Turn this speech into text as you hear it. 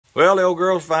Well, the old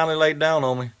girl's finally laid down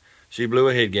on me. She blew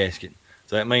a head gasket.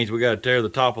 So that means we got to tear the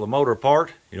top of the motor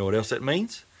apart. You know what else that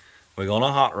means? We're going to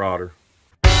hot rod her.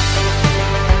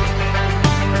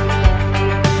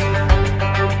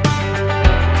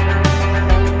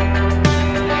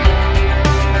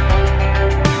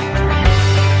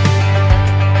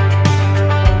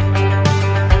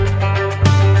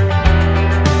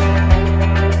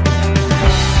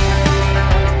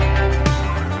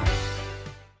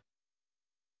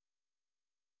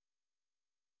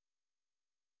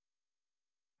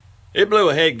 It blew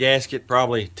a head gasket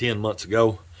probably 10 months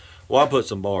ago. Well, I put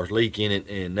some bars leak in it,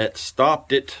 and that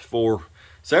stopped it for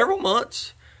several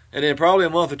months. And then probably a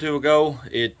month or two ago,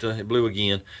 it blew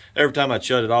again. Every time I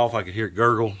shut it off, I could hear it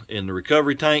gurgle in the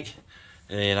recovery tank.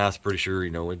 And I was pretty sure,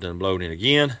 it done blowed in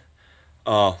again.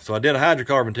 So I did a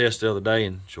hydrocarbon test the other day,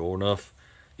 and sure enough,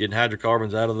 getting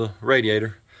hydrocarbons out of the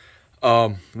radiator.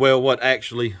 Well, what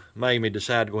actually made me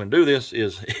decide to go and do this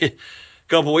is a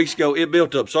couple weeks ago, it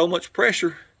built up so much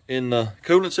pressure in the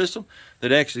coolant system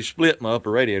that actually split my upper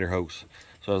radiator hose.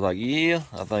 So I was like, yeah,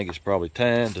 I think it's probably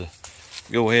time to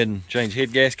go ahead and change the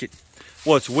head gasket.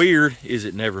 What's weird is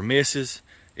it never misses.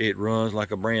 It runs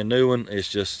like a brand new one. It's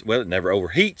just, well, it never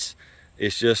overheats.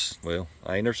 It's just, well,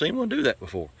 I ain't never seen one do that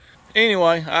before.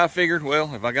 Anyway, I figured,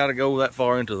 well, if I got to go that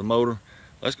far into the motor,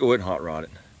 let's go ahead and hot rod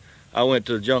it. I went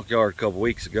to the junkyard a couple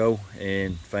weeks ago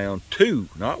and found two,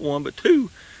 not one, but two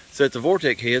sets of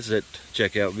Vortex heads that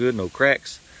check out good, no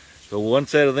cracks. So one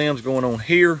set of them's going on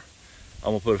here.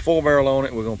 I'm gonna put a 4-barrel on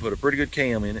it. We're gonna put a pretty good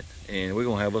cam in it, and we're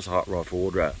gonna have us a hot rod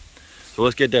 4-wheel drive. So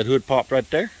let's get that hood popped right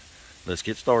there. Let's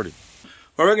get started.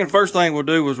 I reckon the first thing we'll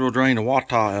do is we'll drain the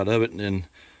water out of it, and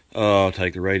then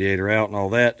take the radiator out and all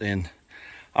that. And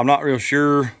I'm not real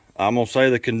sure. I'm gonna say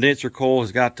the condenser coil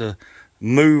has got to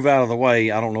move out of the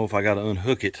way. I don't know if I got to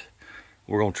unhook it.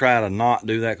 We're gonna try to not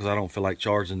do that because I don't feel like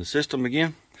charging the system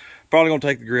again. Probably gonna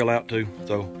take the grill out too.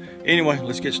 So anyway,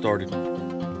 let's get started.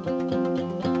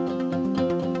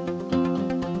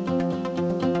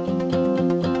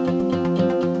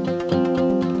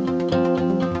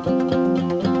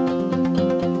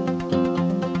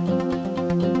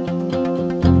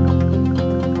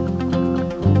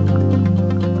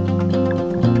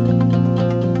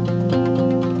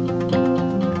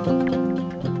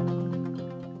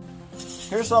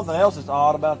 Here's something else that's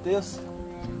odd about this.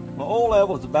 My oil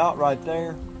level is about right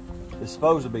there. It's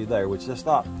supposed to be there, which is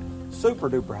not super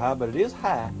duper high, but it is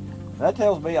high. That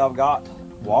tells me I've got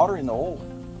water in the oil.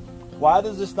 Why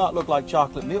does this not look like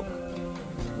chocolate milk?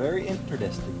 Very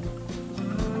interesting.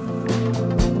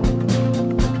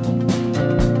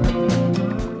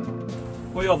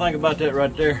 What do y'all think about that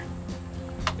right there?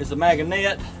 It's a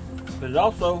magnet, but it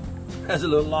also has a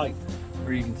little light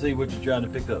where you can see what you're trying to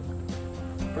pick up.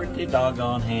 Pretty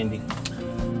doggone handy.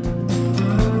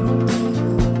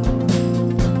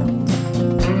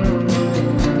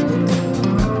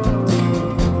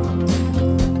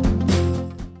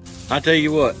 I tell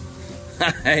you what,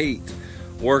 I hate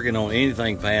working on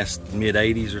anything past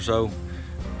mid-80s or so.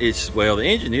 Well, the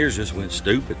engineers just went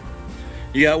stupid.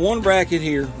 You got one bracket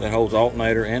here that holds the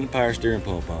alternator and the power steering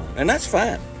pump on, and that's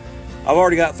fine. I've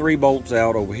already got 3 bolts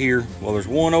out over here. Well, there's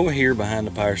one over here behind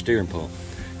the power steering pump.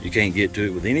 You can't get to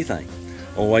it with anything.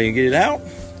 Only way you can get it out,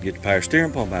 get the power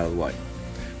steering pump out of the way.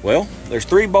 Well, there's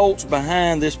 3 bolts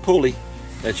behind this pulley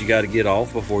that you got to get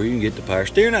off before you can get the power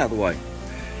steering out of the way.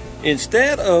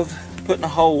 Instead of putting a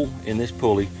hole in this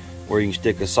pulley where you can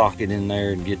stick a socket in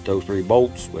there and get those 3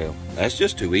 bolts, well, that's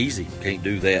just too easy. Can't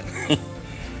do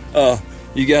that.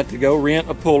 You got to go rent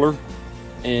a puller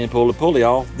and pull the pulley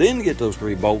off, then get those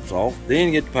 3 bolts off,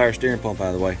 then get the power steering pump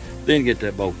out of the way, then get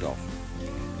that bolt off.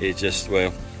 It's just,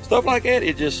 well, stuff like that,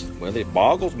 it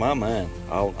boggles my mind.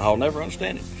 I'll never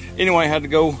understand it. Anyway, I had to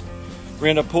go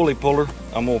rent a pulley puller.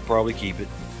 I'm gonna probably keep it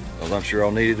because I'm sure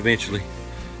I'll need it eventually.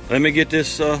 Let me get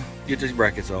these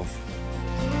brackets off.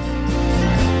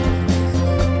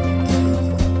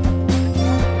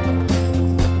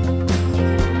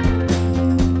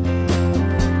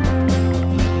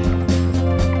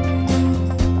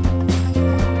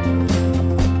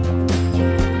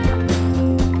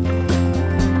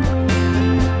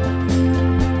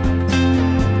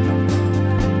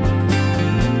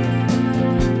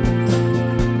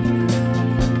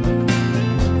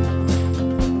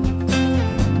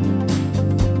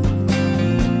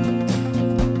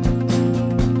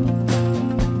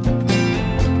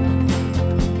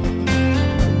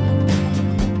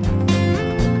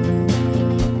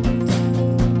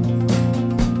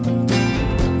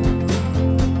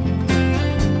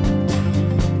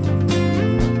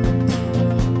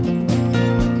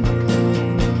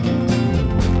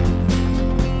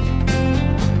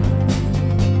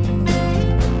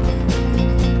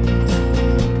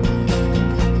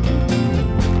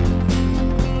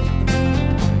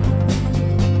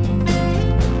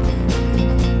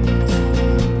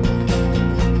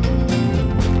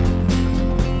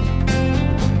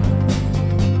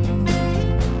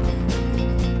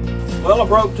 Well, I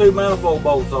broke 2 manifold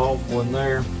bolts off, one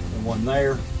there and one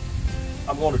there.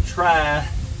 I'm going to try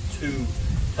to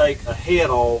take a head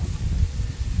off,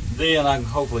 then I can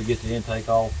hopefully get the intake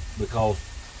off, because,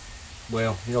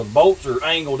 well, you know, the bolts are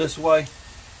angled this way.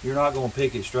 You're not going to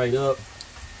pick it straight up.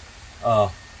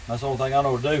 That's the only thing I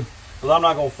know to do, because I'm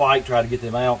not going to fight, try to get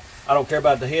them out. I don't care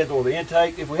about the heads or the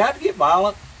intake. If we have to get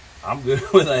violent, I'm good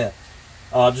with that.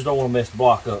 I just don't want to mess the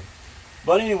block up.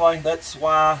 But anyway, that's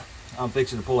why I'm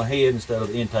fixing to pull a head instead of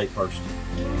the intake first.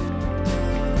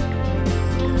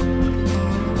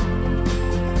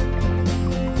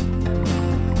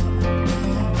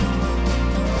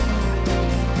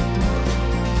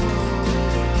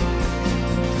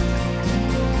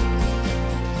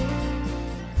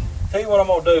 Tell you what I'm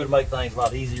going to do to make things a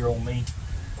lot easier on me.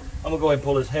 I'm going to go ahead and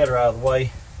pull this header out of the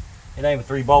way and aim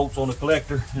 3 bolts on the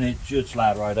collector, and it should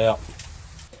slide right out.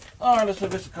 All right, let's see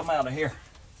if this will come out of here.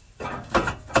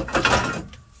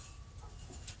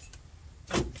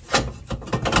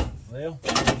 Well,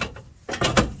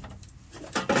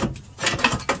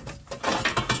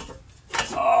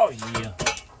 oh yeah.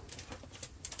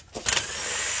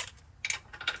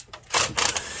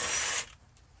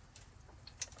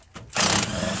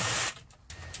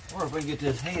 Or if we can get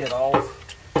this head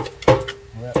off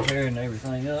without tearing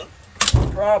everything up.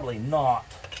 Probably not.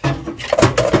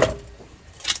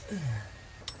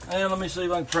 And let me see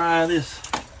if I can pry this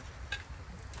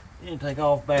intake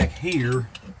off back here.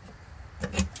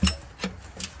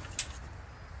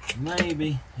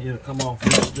 Maybe it'll come off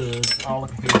these studs. All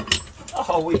up here.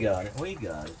 Oh, we got it. We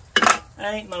got it.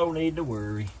 Ain't no need to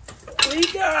worry. We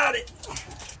got it.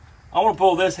 I want to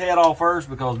pull this head off first,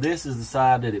 because this is the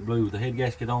side that it blew the head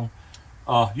gasket on.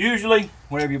 Usually,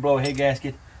 whenever you blow a head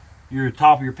gasket, your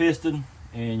top of your piston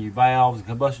and your valves and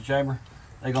combustion chamber,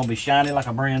 they're gonna be shiny like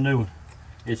a brand new one.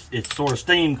 It's sort of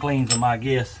steam cleans them, I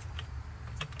guess.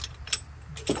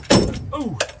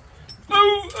 Ooh,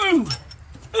 ooh, ooh,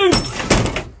 ooh.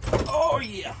 Oh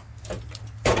yeah.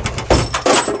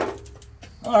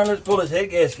 All right, let's pull this head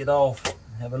gasket off.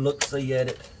 Have a look, see at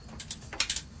it.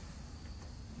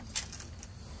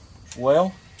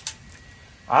 Well,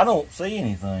 I don't see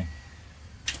anything.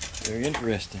 Very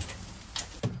interesting.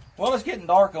 Well, it's getting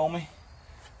dark on me.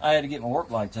 I had to get my work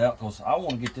lights out because I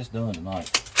want to get this done tonight.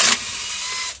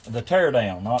 The tear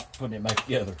down, not putting it back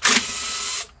together.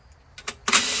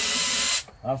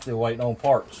 I'm still waiting on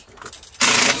parts.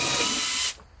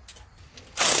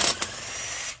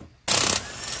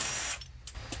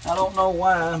 I don't know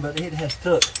why, but it has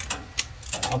took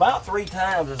about 3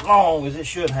 times as long as it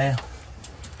should have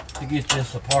to get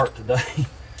this apart today.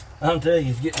 I'm telling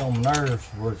you, it's getting on my nerves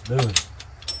for what it's doing.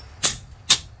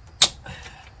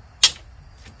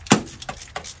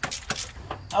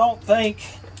 I don't think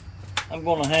I'm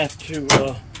going to have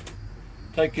to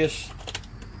take this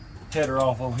header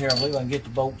off over here. I believe I can get the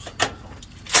bolts.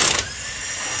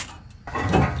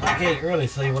 I can't really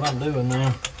see what I'm doing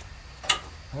now.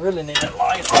 I really need that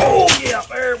light. Oh yeah,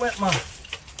 there went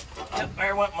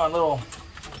my little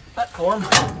platform.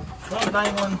 Some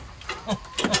dangling.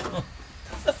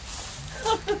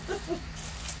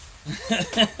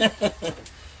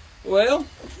 Well,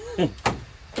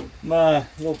 my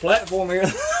little platform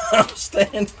here I'm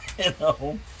standing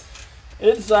on,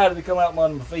 it decided to come out from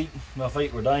under my feet. My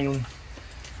feet were dangling.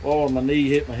 Well, my knee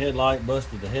hit my headlight,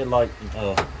 busted the headlight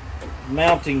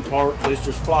mounting part, so it's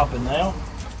just flopping now.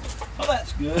 Oh,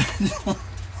 that's good.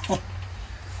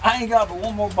 I ain't got but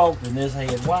one more bolt in this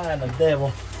head. Why in the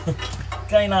devil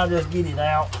can't I just get it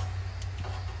out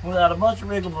without a bunch of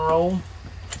rigmarole?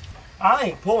 I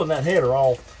ain't pulling that header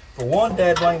off for one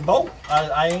dead blame bolt.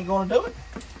 I ain't gonna do it.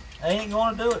 I ain't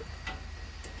gonna do it.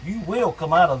 You will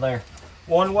come out of there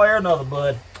one way or another,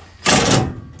 bud.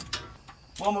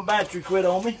 Well, my battery quit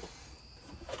on me,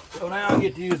 so now I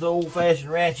get to use the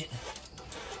old-fashioned ratchet.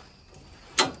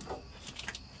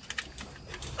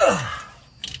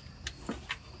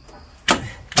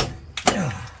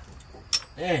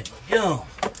 There you go.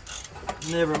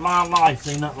 Never in my life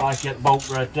seen nothing like that bolt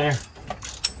right there.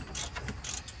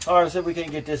 All right, let's see if we can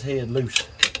get this head loose.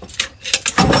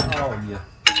 Oh yeah.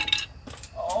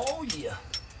 Oh yeah.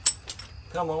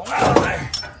 Come on out of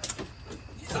there.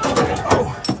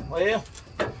 Oh, well,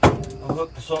 I'm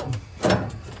hooked to something.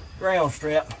 Ground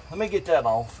strap. Let me get that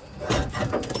off.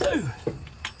 Ooh.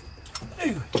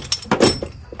 Ooh.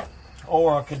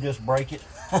 Or I could just break it.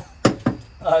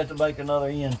 I have to make another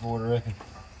end for it, I reckon.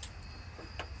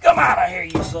 Come out of here,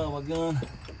 you son of a gun.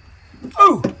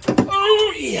 Ooh.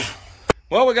 Oh yeah.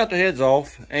 Well, we got the heads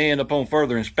off, and upon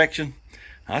further inspection,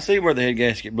 I see where the head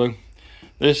gasket blew.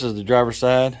 This is the driver's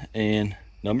side, and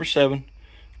number 7,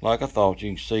 like I thought,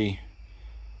 you can see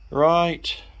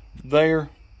right there,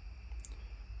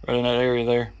 right in that area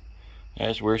there.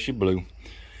 That's where she blew.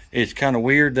 It's kind of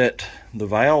weird that the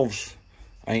valves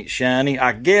ain't shiny.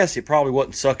 I guess it probably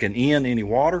wasn't sucking in any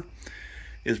water.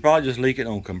 It's probably just leaking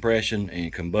on compression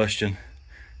and combustion.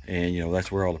 And, you know,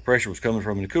 that's where all the pressure was coming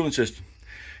from in the cooling system.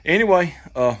 Anyway,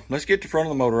 let's get the front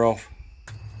of the motor off.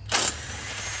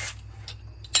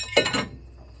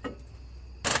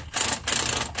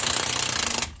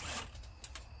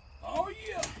 Oh,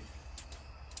 yeah.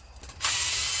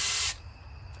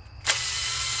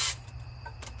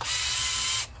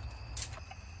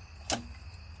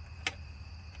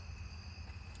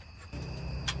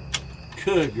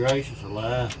 Good gracious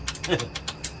alive.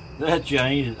 That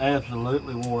chain is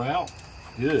absolutely wore out.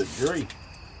 Good grief.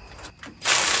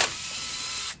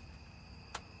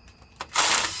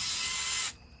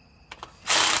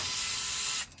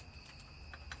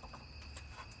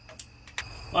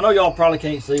 I know y'all probably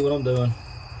can't see what I'm doing.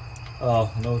 I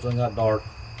know it's got dark,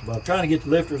 but I'm trying to get the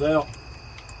lifters out.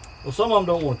 Well, some of them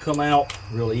don't want to come out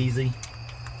real easy.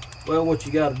 Well, what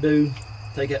you got to do,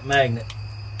 take that magnet,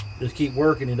 just keep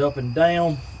working it up and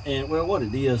down. And well, what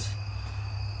it is,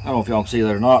 I don't know if y'all can see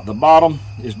that or not, the bottom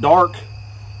is dark.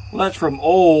 Well, that's from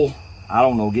oil, I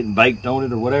don't know, getting baked on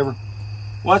it or whatever.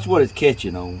 Well, that's what it's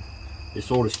catching on. It's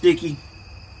sort of sticky.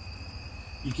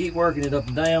 You keep working it up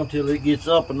and down till it gets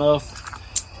up enough.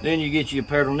 Then you get you a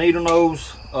pair of needle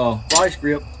nose vice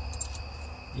grip.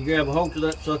 You grab a hold to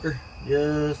that sucker,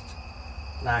 just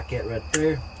like that right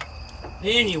there.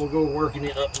 Then you will go working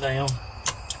it up and down.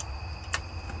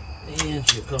 And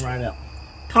she'll come right out.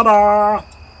 Ta-da!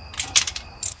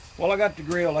 Well, I got the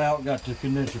grill out, got the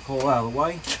condenser coil out of the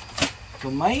way. So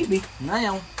maybe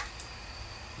now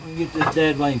we can get this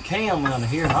dead lane cam out of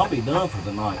here and I'll be done for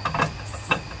the night.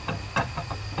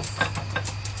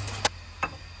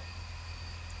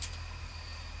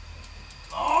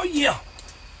 Oh yeah,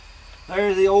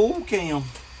 there's the old cam.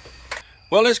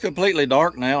 Well, it's completely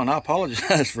dark now and I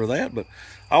apologize for that, but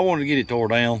I wanted to get it tore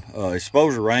down. It's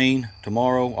supposed to rain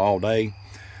tomorrow all day.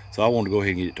 So I wanted to go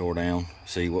ahead and get it tore down,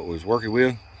 see what we was working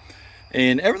with.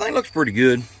 And everything looks pretty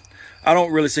good. I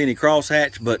don't really see any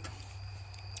crosshatch, but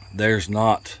there's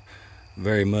not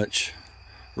very much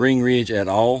ring ridge at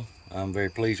all. I'm very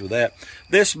pleased with that.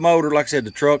 This motor, like I said,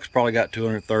 the truck's probably got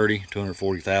 230,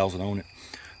 240,000 on it.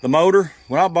 The motor,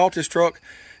 when I bought this truck,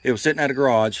 it was sitting at a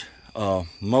garage.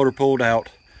 Motor pulled out,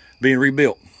 being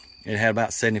rebuilt. It had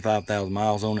about 75,000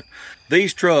 miles on it.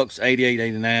 These trucks, 88,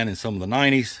 89, and some of the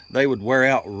 90s, they would wear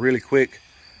out really quick.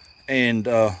 And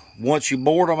once you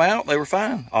bored them out, they were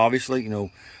fine. Obviously, you know,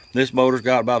 this motor's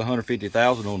got about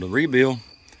 150,000 on the rebuild,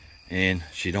 and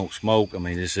she don't smoke. I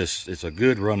mean, it's a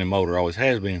good running motor, always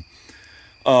has been.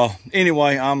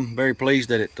 Anyway, I'm very pleased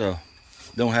that it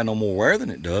don't have no more wear than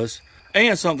it does.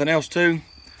 And something else too,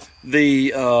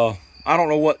 the I don't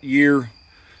know what year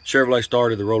Chevrolet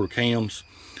started the roller cams,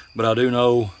 but I do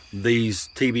know these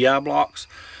TBI blocks,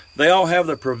 they all have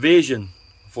the provision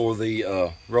for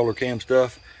the roller cam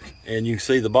stuff. And you can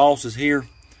see the bosses here.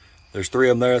 There's 3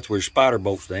 of them there. That's where your spider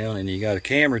bolts down. And you got a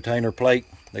cam retainer plate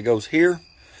that goes here.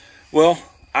 Well,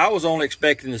 I was only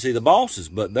expecting to see the bosses,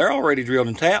 but they're already drilled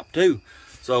and tapped too.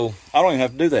 So I don't even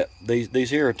have to do that. These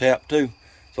here are tapped too.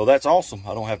 So that's awesome.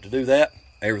 I don't have to do that.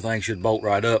 Everything should bolt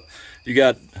right up. You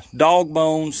got dog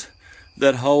bones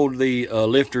that hold the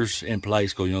lifters in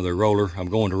place, because you know they're roller. I'm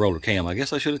going to roller cam. I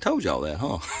guess I should have told y'all that,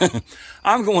 huh?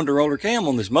 I'm going to roller cam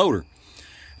on this motor.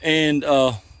 And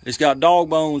it's got dog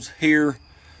bones here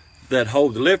that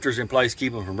hold the lifters in place,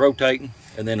 keep them from rotating.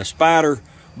 And then a spider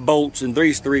bolts in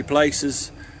these 3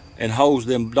 places and holds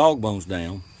them dog bones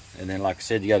down. And then, like I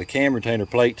said, you got a cam retainer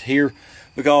plate here,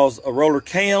 because a roller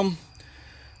cam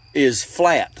is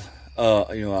flat.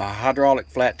 You know, a hydraulic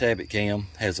flat tappet cam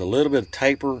has a little bit of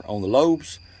taper on the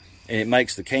lobes, and it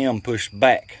makes the cam push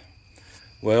back.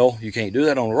 Well, you can't do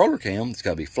that on a roller cam. It's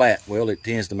got to be flat. Well, it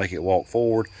tends to make it walk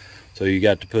forward. So you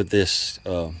got to put this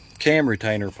cam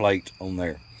retainer plate on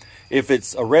there. If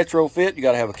it's a retrofit, you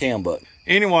got to have a cam button.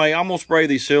 Anyway, I'm going to spray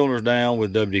these cylinders down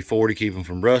with WD-40, keep them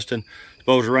from rusting.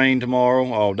 Supposed to rain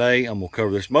tomorrow all day. I'm going to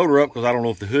cover this motor up because I don't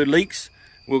know if the hood leaks.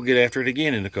 We'll get after it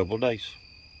again in a couple of days.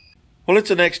 Well, it's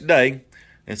the next day,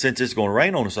 and since it's going to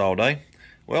rain on us all day,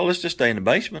 well, let's just stay in the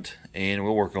basement and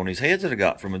we'll work on these heads that I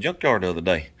got from a junkyard the other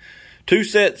day. 2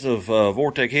 sets of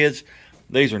Vortec heads.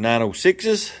 These are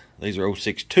 906s. These are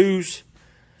 062s.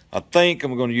 I think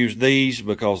I'm going to use these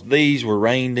because these were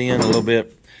rained in a little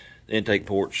bit. The intake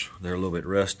ports, they're a little bit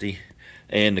rusty.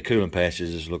 And the cooling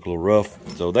passages look a little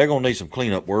rough. So they're going to need some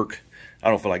cleanup work. I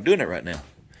don't feel like doing it right now.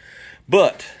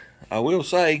 But I will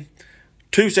say,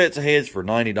 2 sets of heads for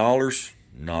 $90.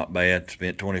 Not bad.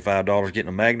 Spent $25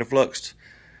 getting them Magnafluxed.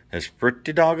 That's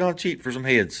pretty doggone cheap for some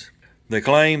heads. They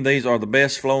claim these are the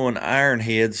best flowing iron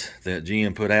heads that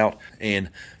GM put out. And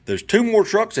there's 2 more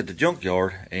trucks at the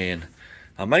junkyard, and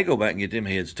I may go back and get them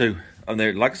heads too. And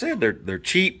they're, like I said, they're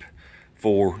cheap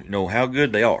for, you know, how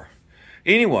good they are.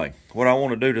 Anyway, what I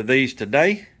want to do to these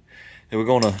today is we're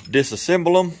going to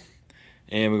disassemble them,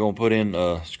 and we're going to put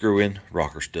in screw-in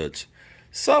rocker studs.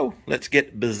 So let's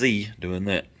get busy doing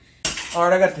that. All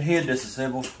right, I got the head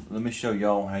disassembled. Let me show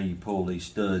y'all how you pull these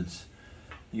studs.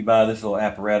 You buy this little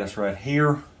apparatus right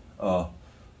here.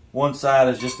 One side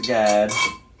is just a guide.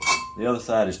 The other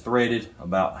side is threaded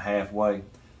about halfway.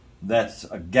 That's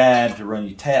a guide to run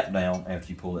your tap down after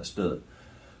you pull that stud.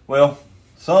 Well,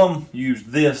 some use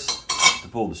this to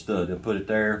pull the stud. They'll put it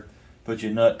there, put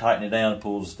your nut, tighten it down, and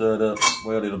pull the stud up.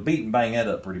 Well, it'll beat and bang that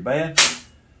up pretty bad.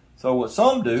 So what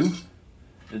some do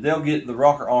is they'll get the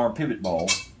rocker arm pivot ball.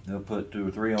 They'll put 2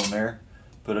 or 3 on there,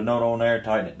 put a nut on there,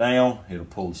 tighten it down. It'll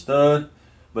pull the stud,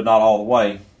 but not all the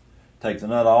way. Take the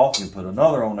nut off, you put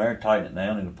another on there, tighten it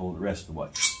down, and it'll pull the rest of the way.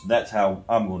 That's how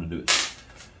I'm going to do it.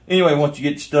 Anyway, once you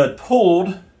get the stud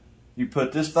pulled, you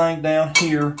put this thing down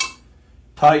here,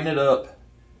 tighten it up,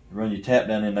 run your tap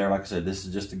down in there. Like I said, this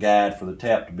is just a guide for the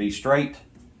tap to be straight,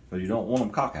 because you don't want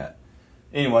them cockeyed.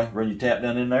 Anyway, run your tap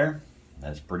down in there.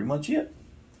 That's pretty much it.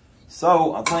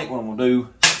 So I think what I'm going to do,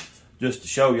 just to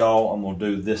show y'all, I'm going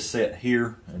to do this set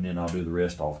here, and then I'll do the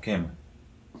rest off camera.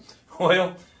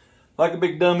 Well, like a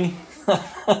big dummy,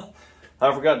 I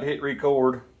forgot to hit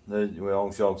record. Well,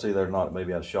 if y'all can see there or not,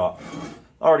 maybe out of shot.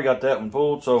 I already got that one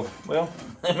pulled, so, well,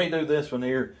 let me do this one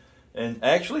here and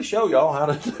actually show y'all how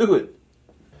to do it.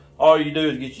 All you do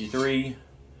is get your 3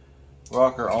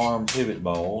 rocker arm pivot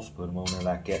balls, put them on there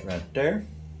like that right there.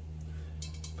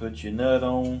 Put your nut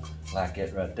on like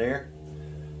that right there.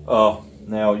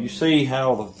 Now, you see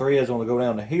how the thread's going to go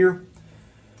down to here.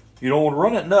 You don't want to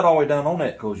run that nut all the way down on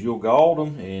that, because you'll gall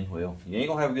them and, well, you ain't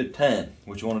going to have a good time.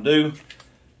 What you want to do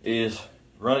is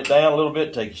run it down a little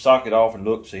bit, take your socket off and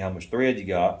look, see how much thread you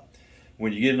got.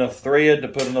 When you get enough thread to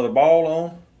put another ball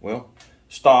on, well,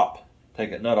 stop, take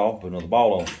that nut off, put another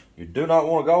ball on. You do not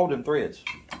want to gall them threads.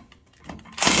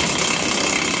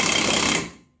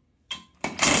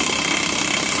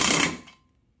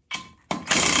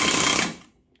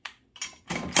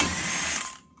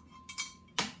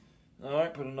 All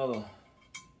right, put another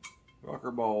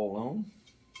rocker ball on.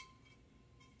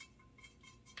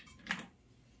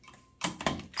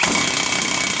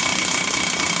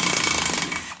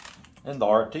 And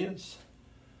there it is.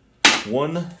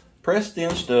 One pressed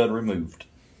in stud removed.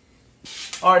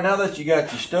 All right, now that you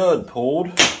got your stud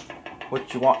pulled,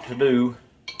 what you want to do,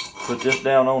 put this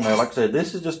down on there. Like I said,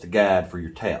 this is just a guide for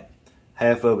your tap.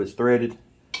 Half of it's threaded.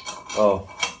 Put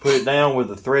it down with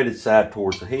the threaded side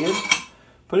towards the head.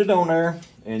 Put it on there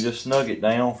and just snug it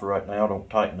down for right now. Don't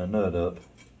tighten the nut up.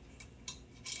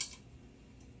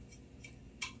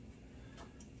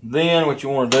 Then what you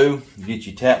want to do, get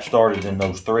your tap started in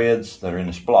those threads that are in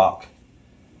this block.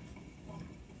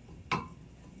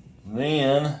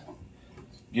 Then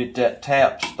get that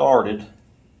tap started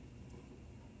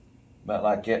about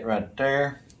like that right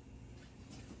there.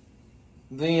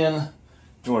 Then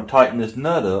you want to tighten this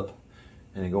nut up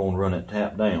and then go and run that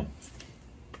tap down.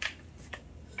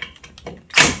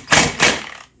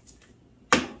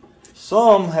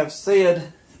 Some have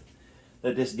said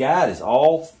that this guide is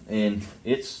off, and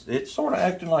it's sort of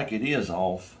acting like it is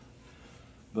off.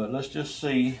 But let's just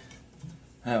see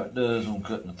how it does on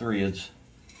cutting the threads.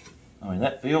 I mean,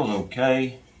 that feels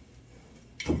okay.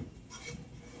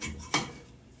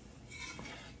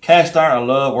 Cast iron, I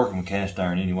love working with cast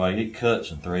iron anyway. It cuts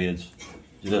and threads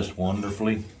just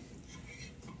wonderfully.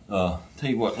 Tell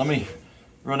you what, let me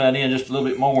run that in just a little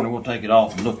bit more and then we'll take it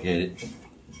off and look at it.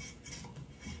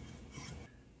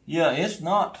 Yeah, it's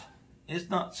not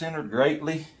centered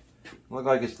greatly. Look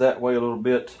like it's that way a little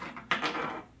bit,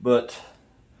 but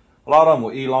a lot of them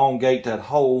will elongate that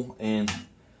hole, and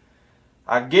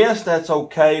I guess that's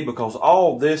okay because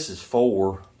all this is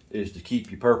for is to keep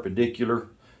you perpendicular.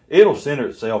 It'll center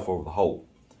itself over the hole.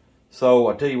 So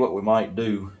I tell you what we might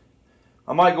do.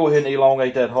 I might go ahead and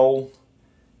elongate that hole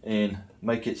and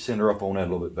make it center up on that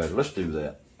a little bit better. Let's do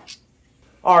that.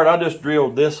 All right, I just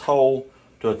drilled this hole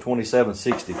to a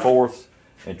 27/64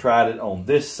 and tried it on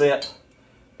this set,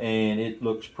 and it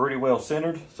looks pretty well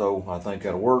centered, so I think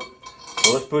that'll work.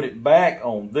 So let's put it back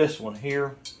on this one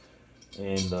here,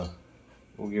 and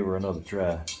we'll give her another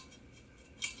try.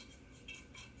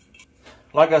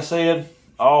 Like I said,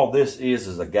 all this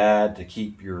is a guide to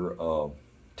keep your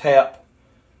tap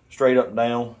straight up and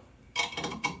down,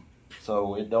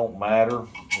 so it don't matter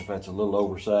if that's a little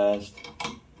oversized.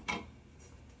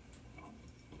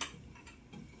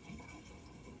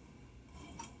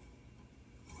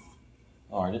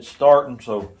 right, it's starting,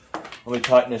 so let me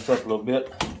tighten this up a little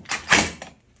bit.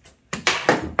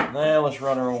 Now let's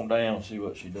run her on down and see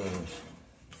what she does.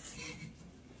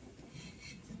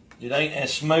 It ain't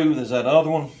as smooth as that other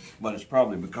one, but it's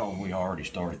probably because we already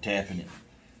started tapping it.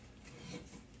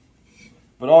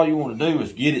 But all you want to do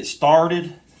is get it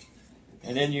started,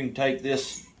 and then you can take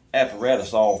this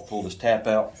apparatus off, pull this tap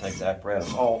out, take the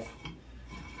apparatus off,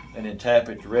 and then tap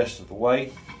it the rest of the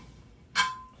way.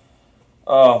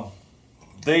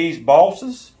 These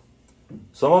bosses,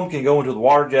 some of them can go into the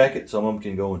water jacket, some of them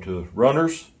can go into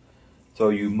runners. So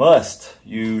you must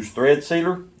use thread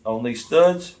sealer on these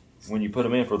studs when you put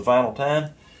them in for the final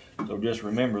time. So just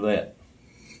remember that.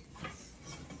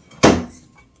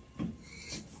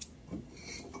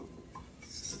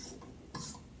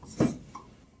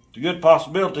 It's a good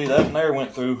possibility that one there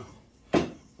went through the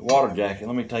water jacket.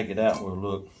 Let me take it out and we'll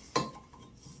look.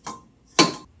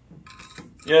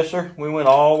 Yes, sir. We went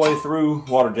all the way through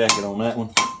water jacket on that one.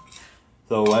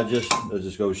 So that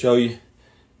just go to show you,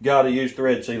 got to use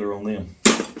thread sealer on them.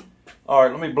 All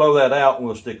right, let me blow that out and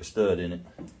we'll stick a stud in it.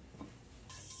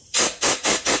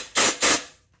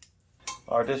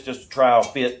 All right, this is just a trial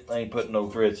fit. I ain't putting no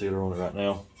thread sealer on it right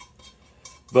now.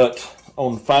 But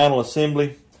on the final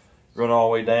assembly, run all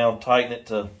the way down, tighten it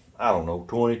to, I don't know,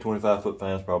 20, 25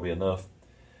 foot-pounds, probably enough.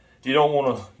 You don't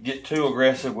want to get too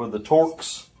aggressive with the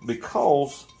torques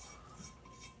because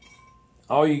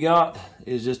all you got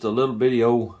is just a little bitty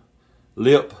old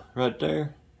lip right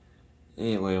there.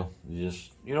 And well, you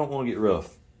don't want to get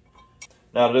rough.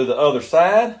 Now to do the other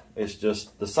side, it's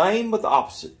just the same but the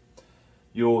opposite.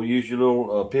 You'll use your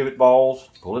little pivot balls,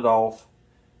 pull it off,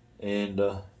 and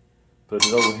put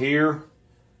it over here,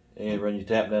 and run your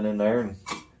tap down in there, and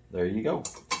there you go.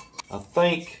 I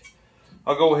think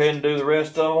I'll go ahead and do the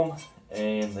rest of them,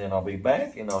 and then I'll be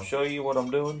back and I'll show you what I'm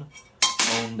doing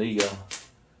on the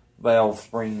valve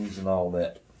springs and all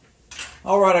that.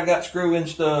 Alright, I got screw-in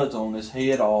studs on this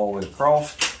head all the way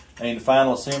across. And the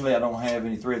final assembly, I don't have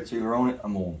any thread sealer on it.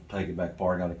 I'm going to take it back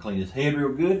apart. I got to clean this head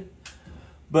real good.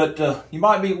 But you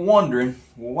might be wondering,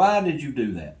 well, why did you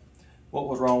do that? What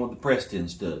was wrong with the press-in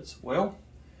studs? Well,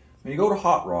 when you go to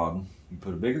hot rodding, you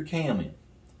put a bigger cam in.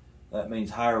 That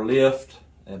means higher lift.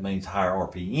 That means higher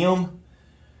RPM.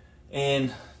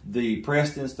 And the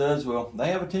pressed-in studs, well,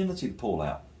 they have a tendency to pull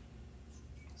out.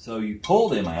 So you pull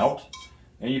them out,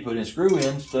 and you put in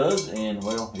screw-in studs, and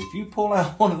well, if you pull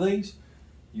out one of these,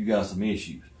 you got some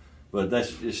issues. But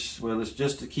that's just, well, it's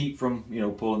just to keep from, you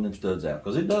know, pulling them studs out,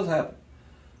 because it does happen.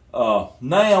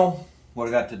 Now, what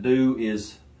I got to do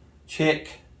is check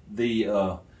the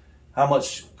how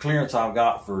much clearance I've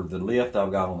got for the lift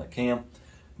I've got on the cam.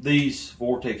 These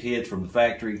Vortex heads from the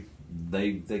factory,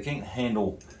 they can't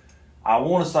handle, I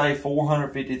want to say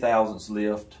 450 thousandths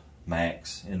lift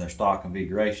max in their stock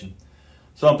configuration.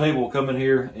 Some people will come in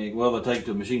here and, well, they'll take it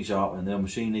to a machine shop and they'll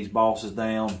machine these bosses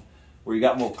down where you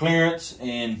got more clearance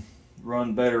and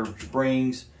run better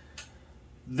springs.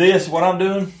 This, what I'm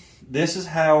doing, this is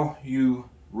how you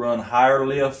run higher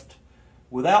lift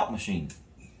without machining.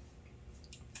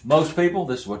 Most people,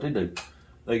 this is what they do.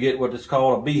 They get what is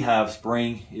called a beehive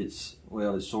spring. It's,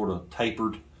 well, it's sort of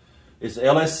tapered. It's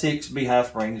LS6 beehive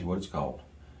spring is what it's called.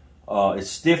 It's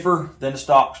stiffer than a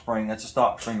stock spring. That's a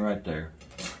stock spring right there.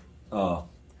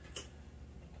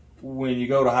 When you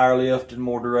go to higher lift and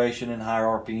more duration and higher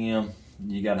RPM,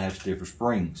 you got to have stiffer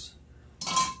springs.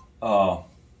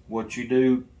 What you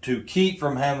do to keep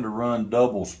from having to run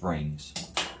double springs,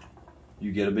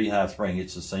 you get a beehive spring.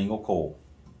 It's a single coil.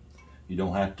 You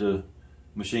don't have to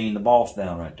machine the boss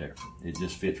down right there. It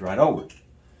just fits right over it.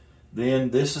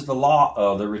 Then this is the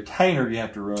the retainer you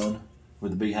have to run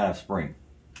with the beehive spring.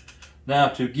 Now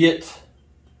to get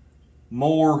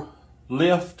more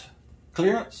lift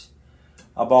clearance,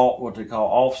 I bought what they call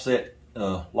offset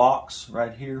locks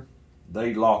right here.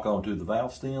 They lock onto the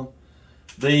valve stem.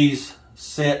 These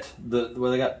set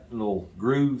well, they got little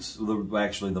grooves.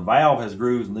 Actually, the valve has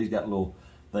grooves, and these got little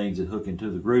things that hook into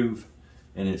the groove,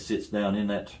 and it sits down in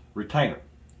that retainer.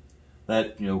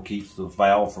 That, you know, keeps the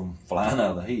valve from flying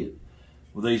out of the head.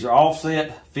 Well, these are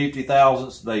offset 50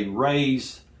 thousandths. They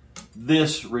raise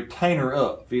this retainer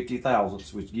up 50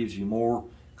 thousandths, which gives you more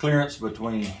clearance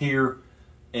between here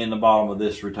and the bottom of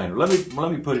this retainer.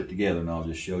 Let me put it together and I'll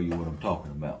just show you what I'm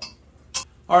talking about.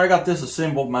 All right, I got this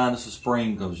assembled minus a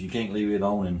spring because you can't leave it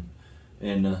on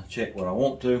and check what I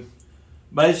want to.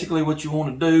 Basically, what you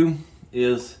want to do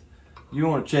is you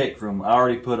want to check from, I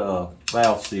already put a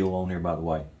valve seal on here, by the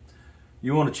way.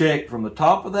 You want to check from the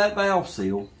top of that valve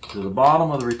seal to the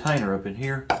bottom of the retainer up in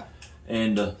here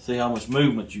and see how much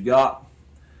movement you got.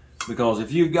 Because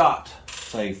if you've got,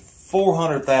 say,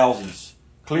 400 thousandths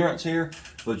clearance here,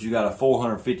 but you got a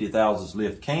 450 thousandths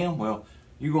lift cam. Well,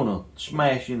 you're gonna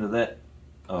smash into that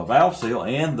valve seal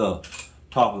and the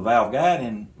top of the valve guide,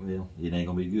 and well, it ain't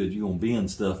gonna be good. You're gonna bend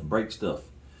stuff and break stuff.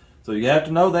 So you have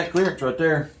to know that clearance right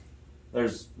there.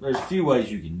 There's a few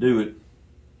ways you can do it.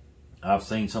 I've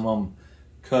seen some of them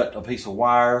cut a piece of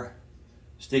wire,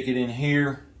 stick it in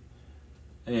here,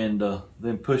 and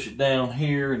then push it down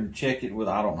here and check it with,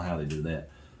 I don't know how they do that.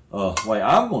 The way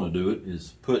I'm going to do it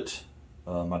is put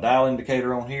my dial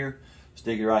indicator on here,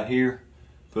 stick it right here,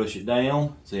 push it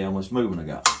down, see how much movement I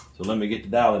got. So let me get the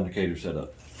dial indicator set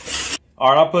up.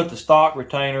 All right, I put the stock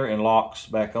retainer and locks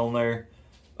back on there.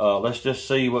 Let's just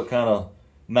see what kind of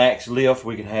max lift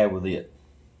we can have with it.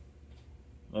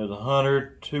 There's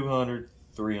 100, 200,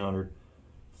 300,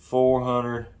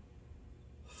 400,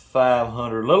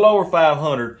 500, a little over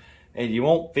 500, and you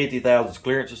want 50 thousandths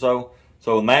clearance or so.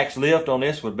 So the max lift on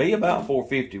this would be about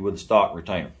 450 with the stock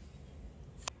retainer.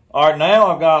 All right, now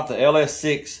I've got the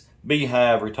LS6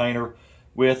 Beehive retainer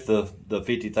with the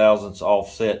 50 thousandths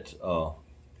offset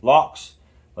locks.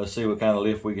 Let's see what kind of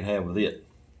lift we can have with it.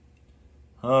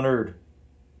 100,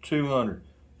 200,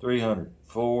 300,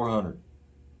 400,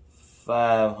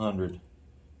 500,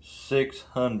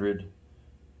 600,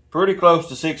 pretty close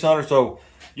to 600. So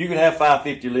you can have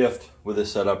 550 lift with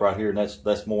this setup right here, and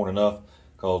that's more than enough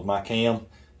because my cam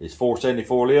is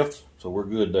 474 lift, so we're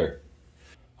good there.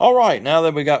 All right, now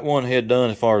that we got one head done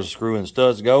as far as the screw and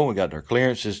studs go, we got our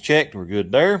clearances checked, we're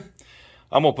good there.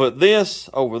 I'm gonna put this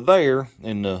over there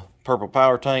in the purple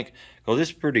power tank because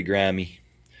it's pretty grimy.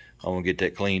 I'm gonna get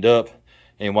that cleaned up,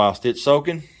 and whilst it's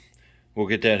soaking, we'll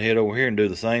get that head over here and do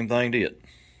the same thing to it.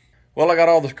 Well, I got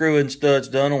all the screw and studs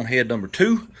done on head number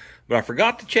 2, but I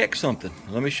forgot to check something.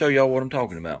 Let me show y'all what I'm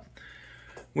talking about.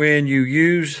 When you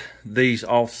use these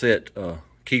offset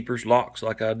keepers, locks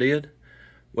like I did,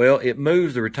 well, it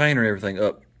moves the retainer and everything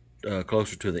up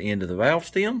closer to the end of the valve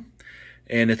stem,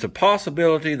 and it's a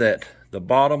possibility that the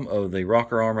bottom of the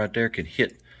rocker arm right there could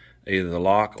hit either the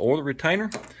lock or the retainer.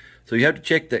 So you have to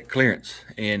check that clearance,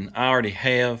 and I already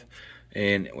have,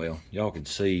 and well, y'all can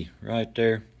see right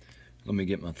there. Let me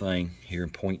get my thing here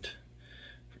and point.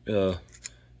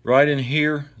 Right in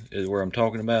here is where I'm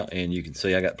talking about, and you can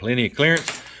see I got plenty of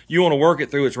clearance. You want to work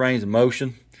it through its range of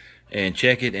motion and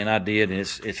check it, and I did, and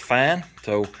it's fine.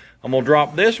 So I'm gonna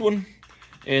drop this one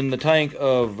in the tank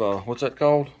of what's that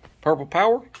called? Purple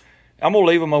Power. I'm gonna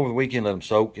leave them over the weekend, let them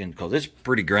soak, and because it's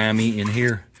pretty grimy in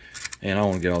here, and I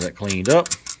want to get all that cleaned up.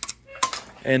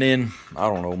 And then I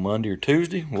don't know, Monday or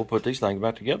Tuesday, we'll put these things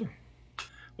back together.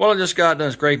 Well, I just got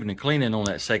done scraping and cleaning on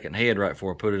that second head right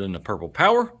before I put it in the Purple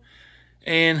Power.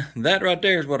 And that right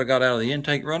there is what I got out of the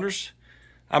intake runners.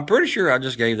 I'm pretty sure I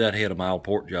just gave that head a mild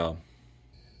port job.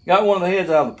 Got one of the heads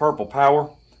out of the Purple Power.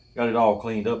 Got it all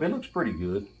cleaned up. It looks pretty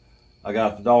good. I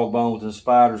got the dog bones and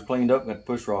spiders cleaned up. Got the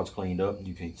push rods cleaned up.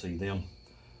 You can't see them.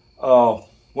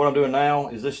 What I'm doing now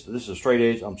is this is a straight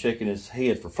edge. I'm checking this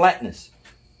head for flatness.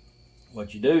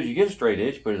 What you do is you get a straight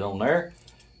edge, put it on there.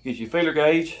 Get your feeler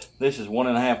gauge. This is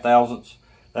 1.5 thousandths.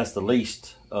 That's the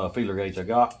least feeler gauge I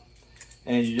got.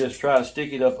 And you just try to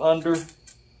stick it up under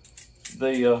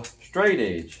the straight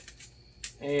edge.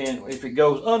 And if it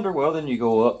goes under, well, then you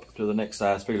go up to the next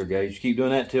size feeler gauge. You keep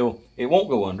doing that till it won't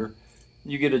go under.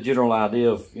 You get a general idea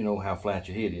of, you know, how flat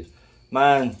your head is.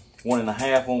 Mine,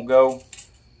 1.5 won't go.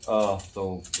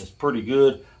 So it's pretty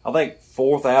good. I think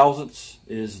 4 thousandths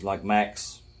is like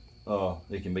max.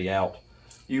 It can be out.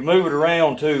 You move it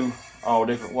around too, all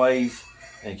different ways,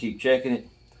 and keep checking it.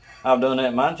 I've done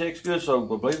that. Mine checks good, so I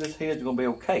believe this head's going to be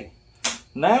okay.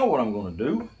 Now what I'm going to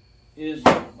do is,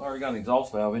 I already got an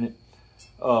exhaust valve in it.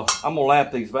 I'm going to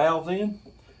lap these valves in,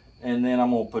 and then I'm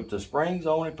going to put the springs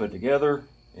on it, put it together,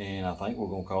 and I think we're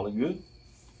going to call it good.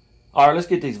 All right, let's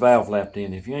get these valves lapped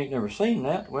in. If you ain't never seen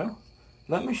that, well,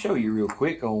 let me show you real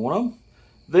quick on one of them.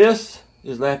 This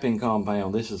is lapping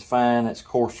compound. This is fine. That's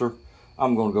coarser.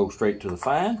 I'm going to go straight to the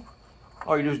fine.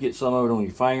 All you do is get some of it on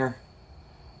your finger.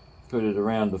 Put it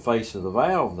around the face of the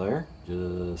valve there.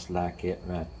 Just like it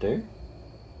right there.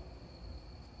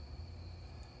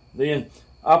 Then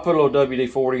I put a little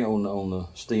WD-40 on the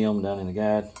stem down in the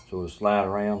guide so it'll slide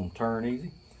around and turn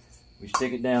easy. You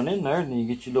stick it down in there, and then you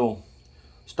get your little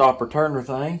stopper turner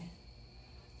thing.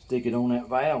 Stick it on that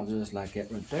valve just like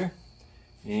that right there.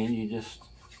 And you just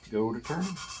go to turn.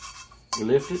 You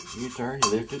lift it, you turn,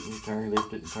 you lift it, you turn, you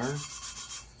lift it, and turn.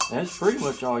 That's pretty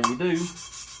much all you do.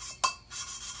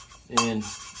 And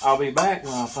I'll be back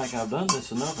when I think I've done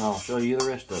this enough, and I'll show you the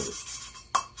rest of it.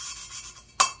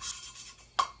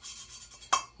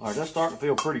 All right, that's starting to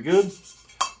feel pretty good.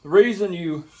 The reason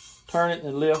you turn it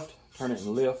and lift,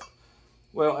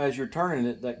 well, as you're turning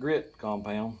it, that grit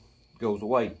compound goes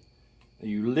away.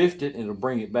 You lift it and it'll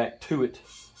bring it back to it,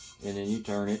 and then you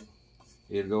turn it,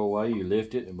 it'll go away. You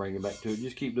lift it and bring it back to it.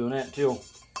 Just keep doing that until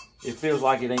it feels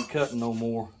like it ain't cutting no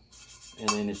more, and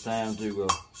then it's time to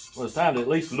well, it's time to at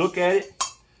least look at it,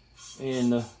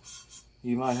 and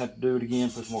you might have to do it again,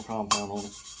 put some more compound on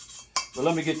it. But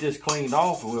let me get this cleaned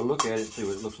off and we'll look at it and see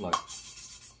what it looks like.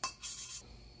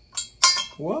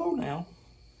 Whoa, now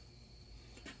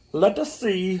let us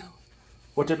see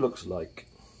what it looks like.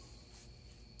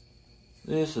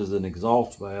 This is an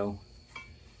exhaust valve.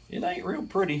 It ain't real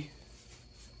pretty.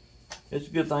 It's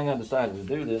a good thing I decided to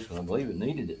do this because I believe it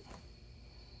needed it.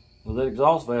 Well, that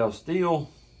exhaust valve still,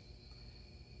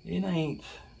 it ain't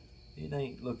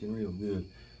looking real good.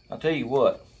 I'll tell you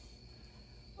what,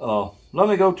 let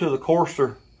me go to the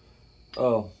coarser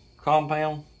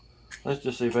compound. Let's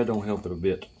just see if that don't help it a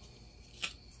bit.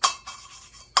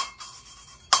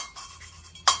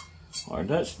 All right,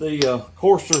 that's the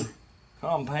coarser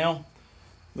compound.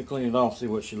 Let me clean it off, see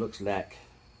what she looks like.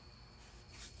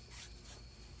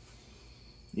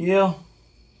 Yeah,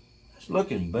 it's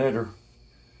looking better.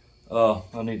 I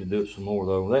need to do it some more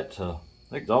though. That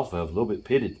exhaust valve's a little bit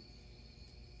pitted.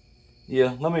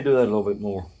 Yeah, let me do that a little bit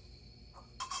more.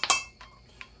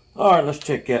 All right, let's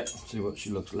check that, see what she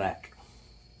looks like.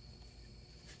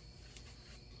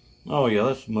 Oh yeah,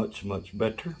 that's much, much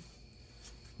better.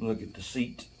 Look at the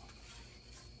seat.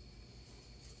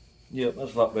 Yep,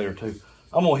 that's a lot better too.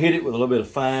 I'm gonna hit it with a little bit of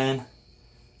fine,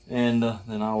 and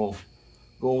then I will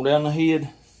go on down the head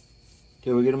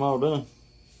till we get them all done.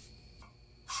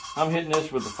 I'm hitting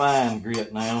this with the fine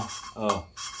grit now.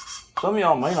 Some of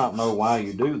y'all may not know why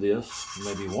you do this. You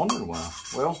may be wondering why.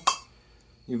 Well,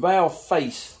 your valve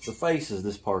face, the face is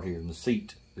this part here, and the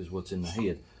seat is what's in the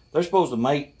head. They're supposed to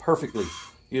mate perfectly.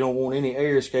 You don't want any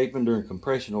air escaping during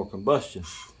compression or combustion.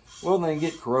 Well, they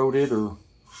get corroded or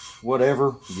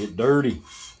whatever, get dirty.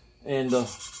 And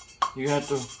you have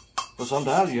to, well,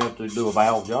 sometimes you have to do a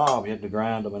valve job. You have to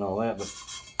grind them and all that. But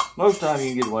most of the time you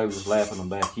can get away with just lapping them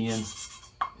back in,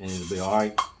 and it'll be all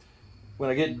right. When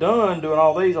I get done doing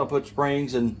all these, I'll put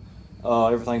springs and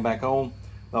everything back on.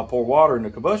 I'll pour water in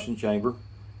the combustion chamber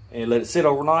and let it sit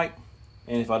overnight.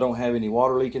 And if I don't have any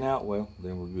water leaking out, well,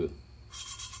 then we're good.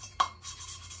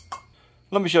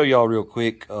 Let me show y'all real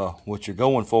quick what you're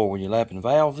going for when you're lapping the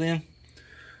valves in.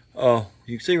 You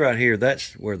can see right here,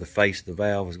 that's where the face of the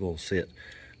valve is going to sit.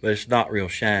 But it's not real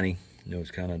shiny. You know,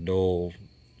 it's kind of dull.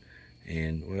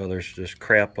 And, well, there's just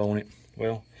crap on it.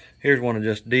 Well, here's one I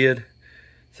just did.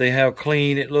 See how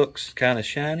clean it looks, kind of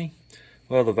shiny?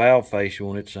 Well, the valve face, you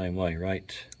want it the same way,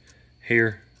 right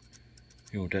here.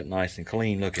 You want that nice and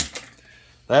clean looking.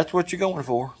 That's what you're going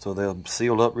for, so they'll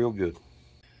seal up real good.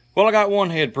 Well, I got one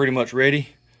head pretty much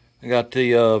ready. I got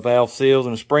the valve seals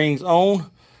and the springs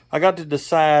on. I got to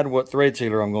decide what thread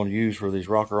sealer I'm going to use for these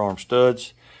rocker arm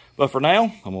studs. But for now,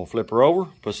 I'm going to flip her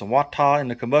over, put some Wata in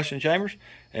the combustion chambers,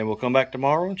 and we'll come back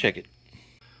tomorrow and check it.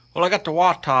 Well, I got the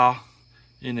Wata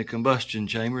in the combustion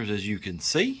chambers, as you can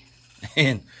see.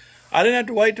 And I didn't have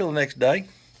to wait till the next day.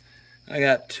 I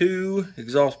got 2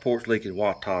 exhaust ports leaking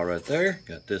Wata right there.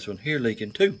 Got this one here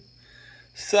leaking too.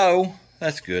 So,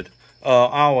 that's good.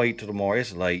 I'll wait till tomorrow.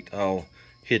 It's late. I'll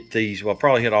hit these. Well, I'll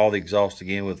probably hit all the exhaust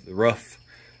again with the rough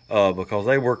because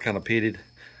they were kind of pitted.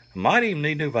 I might even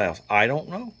need new valves. I don't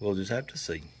know. We'll just have to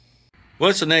see. Well,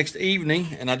 it's the next evening,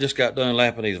 and I just got done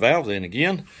lapping these valves in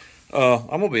again. I'm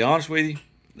going to be honest with you.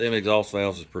 Them exhaust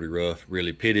valves is pretty rough,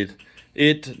 really pitted.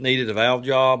 It needed a valve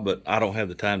job, but I don't have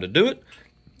the time to do it.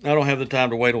 I don't have the time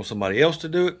to wait on somebody else to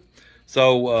do it.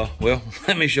 So, well,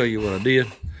 let me show you what I did.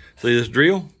 See this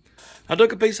drill? I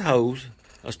took a piece of hose.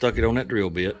 I stuck it on that drill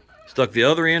bit. Stuck the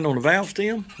other end on the valve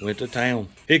stem, went to town.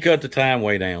 It cut the time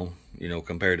way down, you know,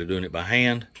 compared to doing it by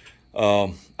hand.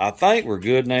 I think we're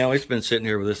good now. It's been sitting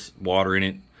here with this water in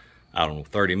it, I don't know,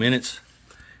 30 minutes.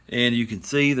 And you can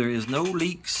see there is no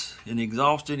leaks in the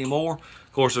exhaust anymore.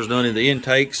 Of course, there's none in the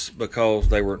intakes because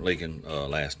they weren't leaking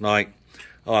last night.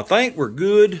 I think we're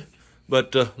good,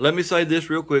 but let me say this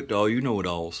real quick to all you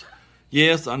know-it-alls.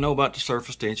 Yes, I know about the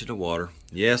surface tension of water.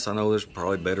 Yes, I know there's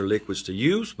probably better liquids to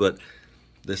use, but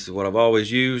this is what I've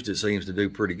always used. It seems to do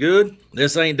pretty good.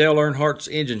 This ain't Dale Earnhardt's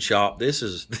engine shop. This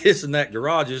is that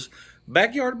garage's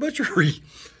backyard butchery.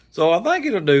 So I think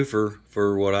it'll do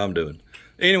for what I'm doing.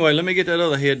 Anyway, let me get that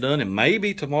other head done, and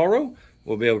maybe tomorrow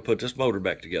we'll be able to put this motor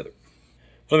back together.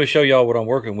 Let me show y'all what I'm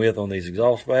working with on these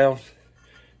exhaust valves.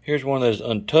 Here's one that's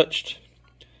untouched.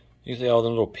 You see all the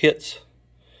little pits.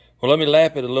 Well, let me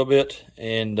lap it a little bit,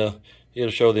 and it'll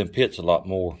show them pits a lot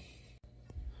more.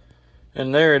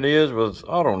 And there it is with,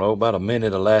 I don't know, about a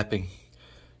minute of lapping.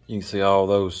 You can see all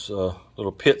those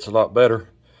little pits a lot better,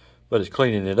 but it's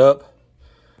cleaning it up.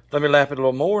 Let me lap it a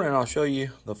little more and I'll show you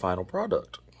the final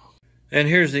product. And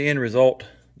here's the end result.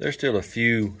 There's still a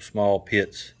few small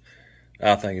pits.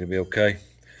 I think it'll be okay.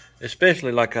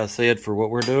 Especially, like I said, for what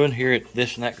we're doing here at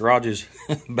This and That Garage's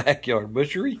backyard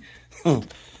butchery.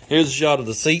 Here's a shot of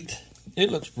the seat.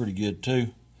 It looks pretty good too.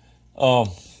 I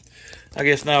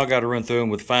guess now I got to run through them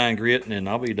with fine grit and then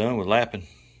I'll be done with lapping.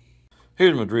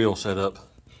 Here's my drill set up.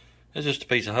 It's just a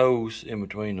piece of hose in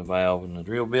between the valve and the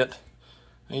drill bit.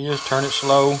 And you just turn it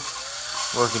slow,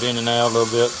 work it in and out a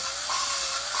little bit.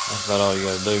 That's about all you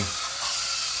got to do.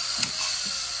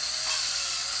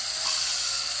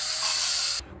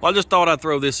 Well, I just thought I'd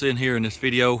throw this in here in this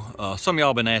video. Some of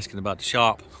y'all been asking about the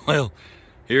shop. Well,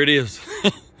 here it is.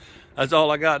 That's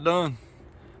all I got done.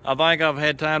 I think I've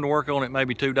had time to work on it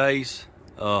maybe 2 days.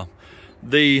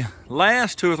 The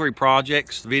last 2 or 3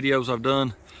 projects, videos I've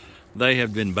done, they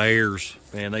have been bears.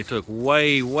 Man, they took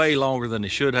way, way longer than they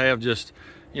should have. Just,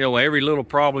 you know, every little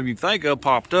problem you think of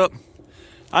popped up.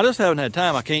 I just haven't had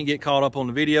time. I can't get caught up on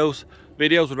the videos.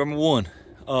 Videos are number one.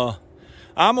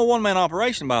 I'm a one-man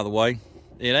operation, by the way.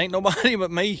 It ain't nobody but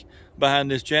me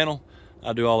behind this channel.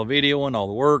 I do all the videoing, all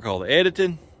the work, all the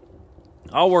editing.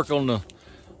 I'll work on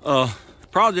the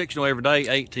projects, you know, every day,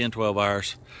 8, 10, 12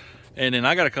 hours. And then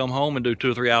I got to come home and do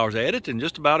 2 or 3 hours of editing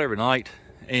just about every night.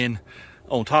 And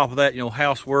on top of that, you know,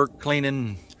 housework,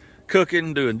 cleaning,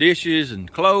 cooking, doing dishes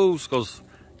and clothes, because,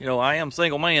 you know, I am a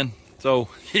single man. So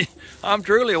I'm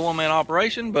truly a one-man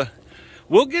operation, but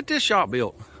we'll get this shop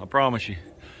built, I promise you.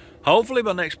 Hopefully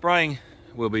by next spring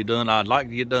we'll be done. I'd like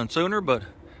to get done sooner, but,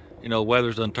 you know,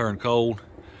 weather's done turned cold.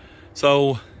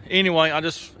 So anyway, I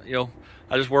just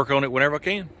work on it whenever I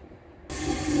can.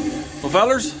 Well,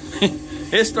 fellas,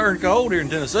 it's turned cold here in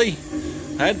Tennessee.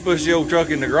 I had to push the old truck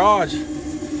in the garage.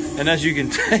 And as you can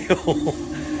tell,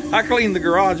 I cleaned the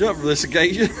garage up for this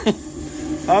occasion.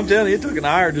 I'm telling you, it took an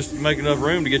hour just to make enough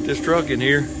room to get this truck in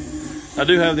here. I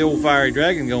do have the old fiery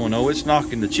dragon going though. It's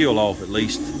knocking the chill off at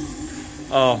least.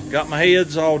 Got my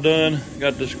heads all done.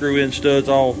 Got the screw in studs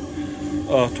all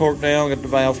torqued down. Got the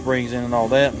valve springs in and all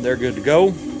that. They're good to go.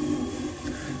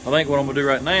 I think what I'm gonna do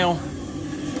right now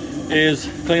is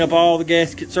clean up all the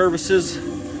gasket surfaces.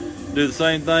 Do the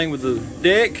same thing with the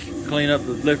deck. Clean up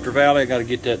the lifter valley. I got to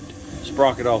get that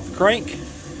sprocket off the crank.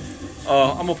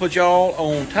 I'm gonna put y'all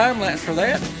on time lapse for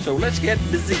that. So let's get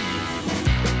busy.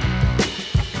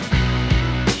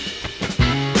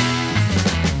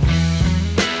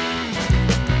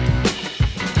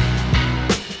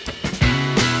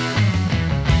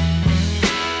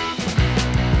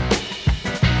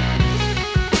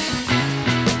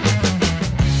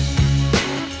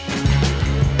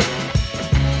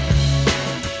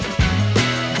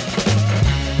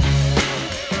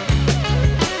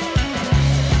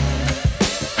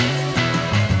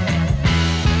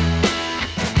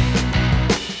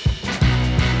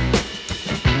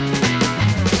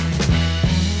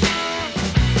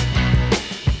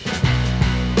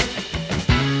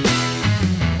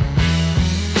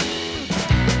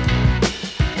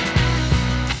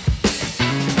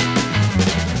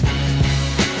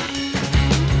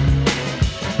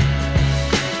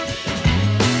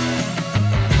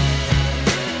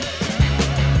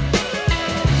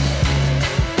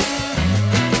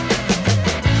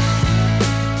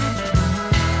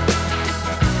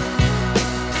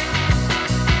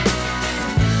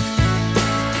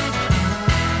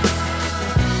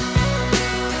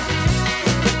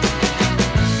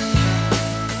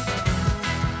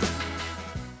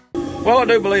 Well, I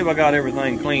do believe I got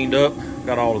everything cleaned up.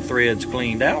 Got all the threads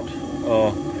cleaned out.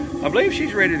 I believe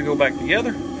she's ready to go back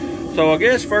together. So I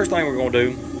guess first thing we're going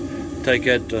to do, take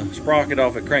that sprocket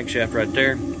off that crankshaft right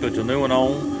there, put the new one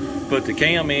on, put the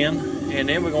cam in, and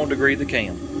then we're going to degree the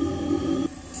cam.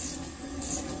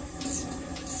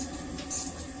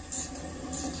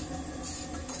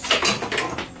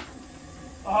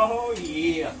 Oh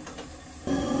yeah.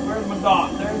 Where's my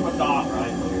dot? There's my dot right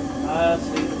there. I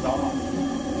see the dot.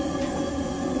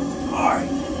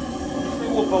 Alright. Let's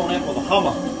whoop on that with a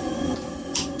hammer.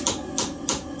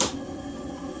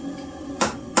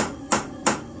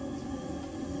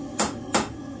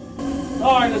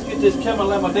 Alright, let's get this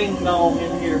Kamalama ding dong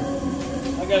in here.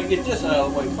 I gotta get this out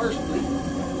of the way first,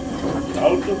 please.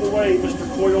 Out of the way, Mr.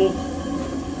 Coil.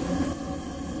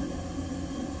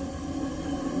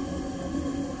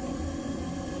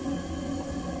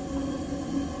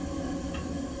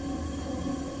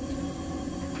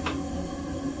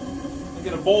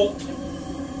 Get a bolt.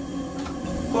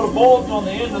 Put a bolt on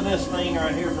the end of this thing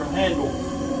right here for a handle.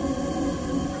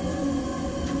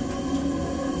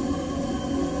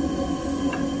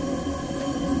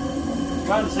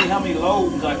 Trying to see how many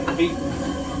loads I can beat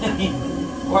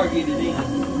before I get it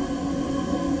in.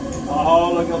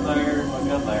 Oh, look up there, look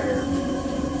up there.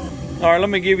 All right, let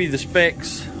me give you the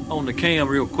specs on the cam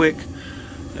real quick,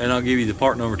 and I'll give you the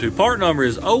part number too. Part number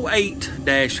is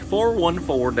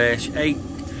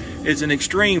 08-414-8. It's an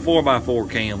extreme 4x4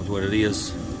 cam is what it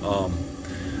is.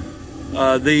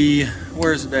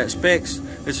 Where's that specs?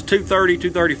 It's a 230,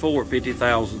 234 at 50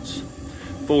 thousandths,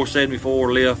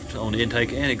 474 lift on the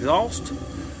intake and exhaust.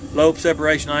 Lobe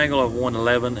separation angle of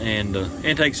 111 and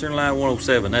intake center line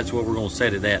 107. That's what we're going to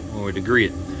set it at when we degree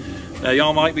it. Now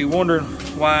y'all might be wondering,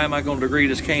 why am I going to degree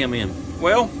this cam in?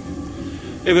 Well,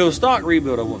 if it was stock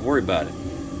rebuild, I wouldn't worry about it.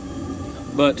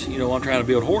 But you know, I'm trying to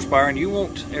build horsepower, and you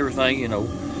want everything, you know,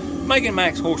 making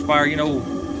max horsepower, you know,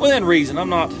 within reason. I'm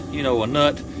not, you know, a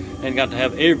nut and got to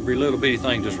have every little bitty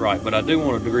thing just right, but I do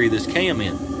want to degree this cam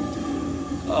in.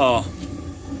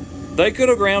 They could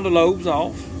have ground the lobes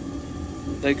off.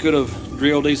 They could have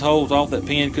drilled these holes off. That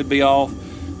pin could be off.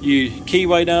 Your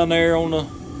keyway down there on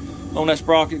that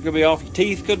sprocket could be off. Your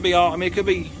teeth could be off. I mean, it could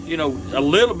be, you know, a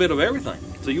little bit of everything.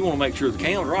 So you want to make sure the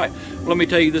cam's right. Let me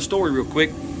tell you this story real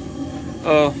quick.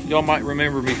 Y'all might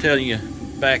remember me telling you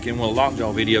back in one of the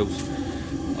lockjaw videos,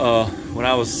 when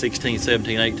I was 16,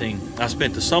 17, 18, I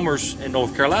spent the summers in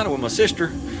North Carolina with my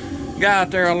sister. Guy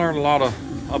out there, I learned a lot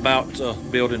about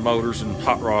building motors and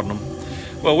hot rodding them.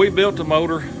 Well, we built a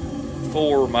motor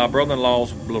for my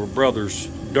brother-in-law's little brother's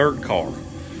dirt car,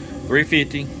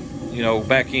 350. You know,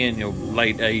 back in, you know,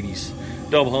 late 80s,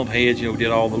 double hump heads. You know, did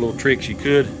all the little tricks you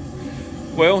could.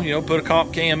 Well, you know, put a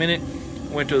comp cam in it,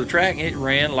 went to the track, and it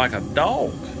ran like a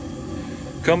dog.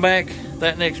 Come back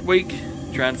that next week,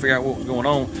 trying to figure out what was going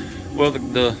on. Well,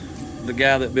 the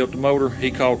guy that built the motor,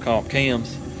 he called comp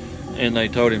cams, and they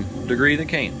told him, degree the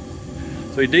cam.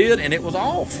 So he did, and it was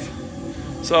off.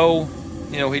 So,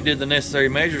 you know, he did the necessary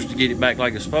measures to get it back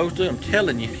like it's supposed to. I'm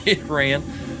telling you, it ran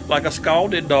like a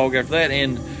scalded dog after that.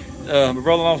 And my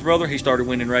brother-in-law's brother, he started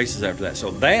winning races after that.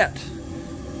 So that,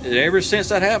 ever since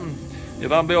that happened,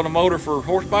 if I'm building a motor for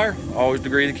horsepower, I always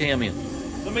degree the cam in.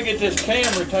 Let me get this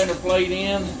cam retainer plate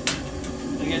in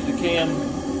to get the cam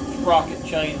sprocket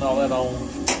chain and all that on.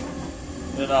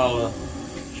 Then I'll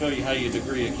show you how you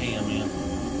degree a cam in.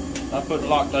 I put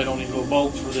Loctite on these little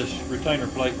bolts for this retainer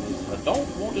plate because I don't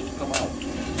want it to come out.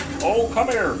 Oh, come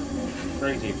here,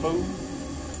 crazy fool.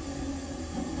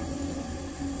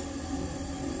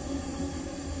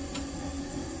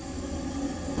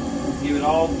 Give it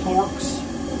all the torques,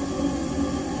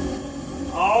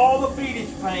 all the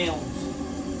feedage pounds.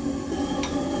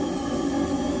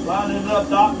 Lining it up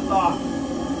dot to dot.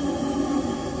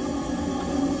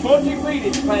 20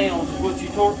 feedage pounds is what you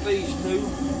torque these to.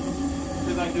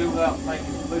 See if I can do it without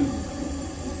making it move.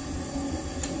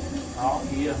 Oh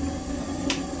yeah.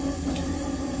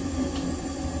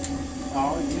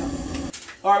 Oh yeah.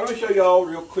 Alright, let me show you all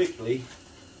real quickly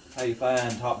how you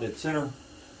find top dead center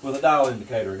with a dial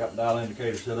indicator. I got the dial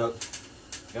indicator set up.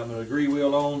 Got my degree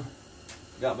wheel on.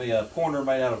 Got me a pointer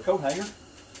made out of a coat hanger.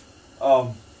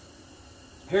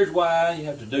 Here's why you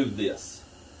have to do this.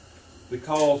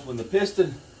 Because when the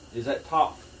piston is at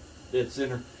top dead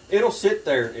center, it'll sit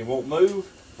there and won't move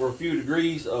for a few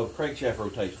degrees of crankshaft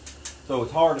rotation. So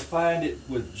it's hard to find it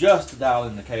with just a dial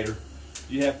indicator.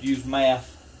 You have to use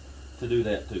math to do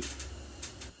that too.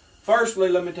 Firstly,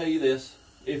 let me tell you this.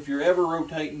 If you're ever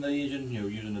rotating the engine, you know,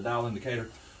 using the dial indicator,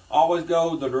 always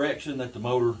go the direction that the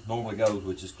motor normally goes,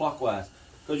 which is clockwise,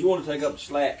 because you want to take up the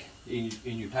slack in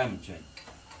your timing chain.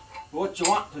 What you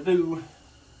want to do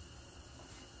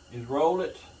is roll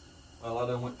it. Well, I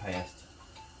done went past.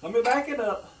 Let me back it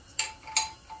up.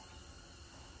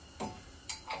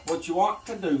 What you want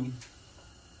to do,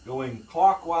 go in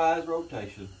clockwise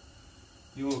rotation.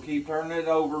 You will keep turning it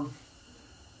over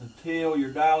until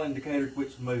your dial indicator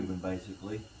quits moving,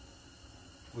 basically,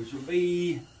 which will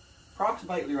be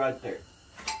approximately right there.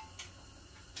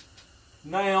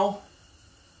 Now,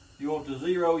 you want to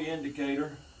zero your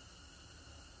indicator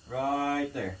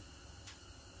right there.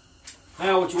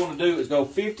 Now what you want to do is go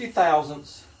 50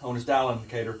 thousandths on this dial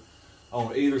indicator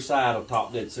on either side of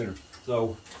top dead center.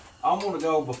 So I'm going to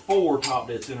go before top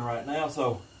dead center right now,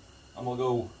 so I'm going to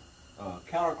go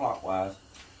counterclockwise,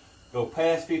 go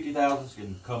past 50 thousandths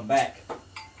and come back,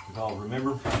 because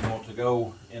remember, you want to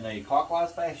go in a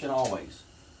clockwise fashion always.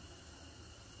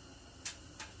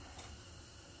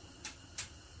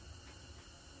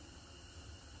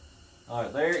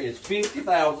 Alright, there is 50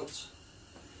 thousandths,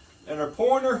 and our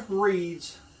pointer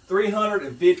reads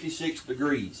 356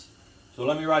 degrees. So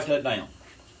let me write that down.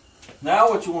 Now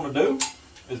what you want to do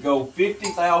is go 50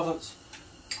 thousandths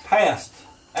past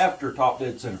after top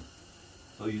dead center.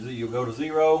 So you'll go to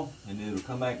 0, and it'll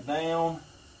come back down,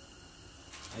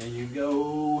 and you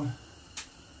go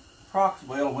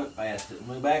approximately, well, I went past it.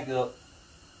 Let me back up.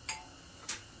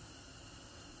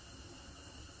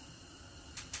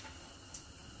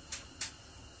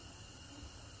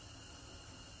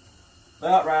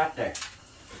 About right there.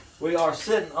 We are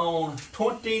sitting on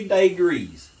 20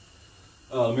 degrees.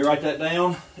 Let me write that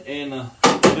down and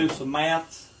do some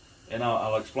maths, and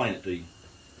I'll explain it to you.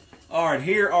 All right,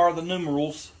 here are the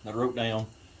numerals that I wrote down.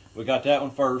 We got that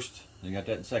one first, then got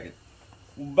that in second.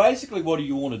 Well, basically, what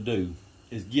you want to do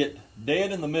is get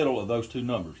dead in the middle of those two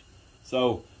numbers.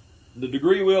 So the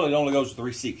degree wheel, it only goes to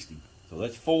 360. So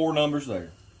that's 4 numbers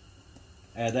there.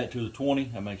 Add that to the 20,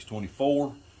 that makes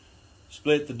 24.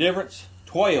 Split the difference,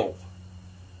 12.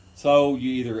 So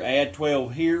you either add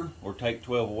 12 here or take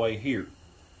 12 away here.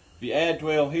 If you add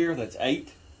 12 here, that's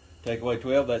 8. Take away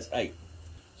 12, that's 8.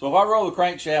 So if I roll the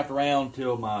crankshaft around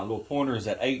till my little pointer is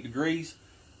at 8 degrees,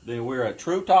 then we're at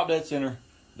true top dead center.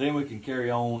 Then we can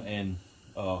carry on and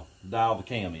dial the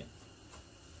cam in.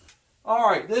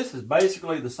 Alright, this is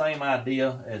basically the same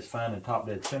idea as finding top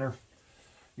dead center.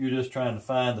 You're just trying to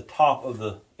find the top of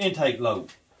the intake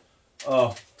lobe.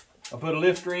 I put a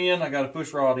lifter in, I got a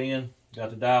push rod in,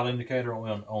 got the dial indicator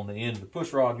on the end of the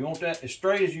push rod. You want that as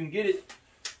straight as you can get it.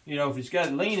 You know, if it's got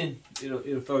it leaning,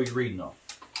 it'll throw your reading off.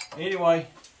 Anyway,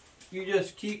 you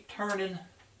just keep turning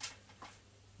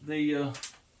the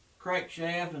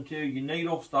crankshaft until your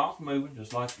needle stops moving,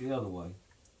 just like the other way.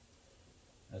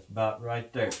 That's about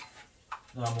right there.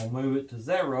 Now I'm going to move it to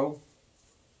 0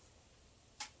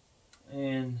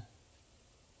 and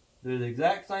do the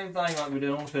exact same thing like we did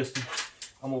on the piston.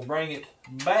 I'm going to bring it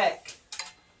back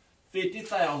 50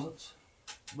 thousandths,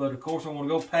 but of course I want to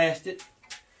go past it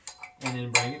and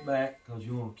then bring it back because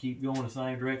you want to keep going the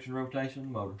same direction rotation of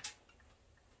the motor.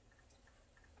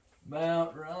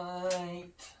 About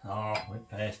right. Oh, went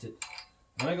past it.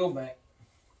 Let me go back.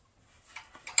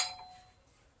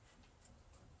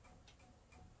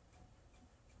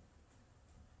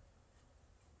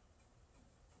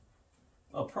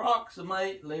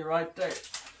 Approximately right there.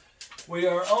 We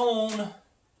are on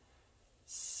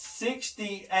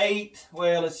 68,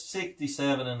 well, it's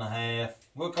 67 and a half.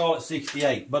 We'll call it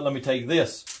 68, but let me tell you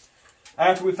this.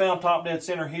 After we found top dead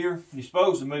center here, you're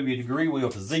supposed to move your degree wheel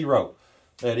to 0.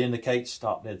 That indicates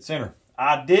top dead center.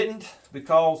 I didn't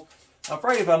because I'm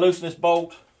afraid if I loosen this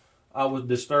bolt, I would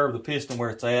disturb the piston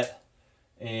where it's at,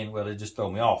 and well, it just throw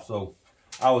me off. So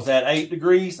I was at 8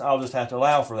 degrees. I'll just have to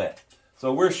allow for that.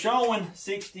 So we're showing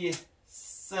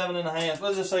 67 and a half.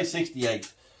 Let's just say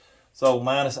 68. So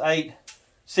minus 8,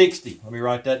 60. Let me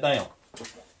write that down.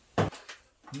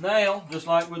 Now, just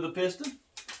like with the piston,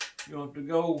 you have to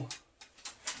go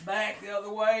back the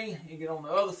other way and get on the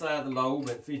other side of the lobe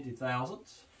at 50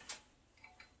 thousandths.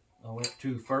 I went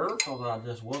too far because I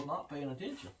just was not paying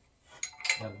attention.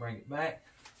 Got to bring it back.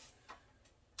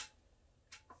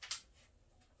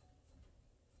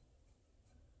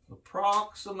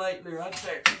 Approximately right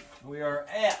there. We are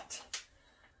at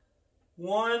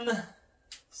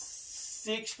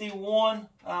 161,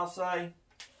 I'll say.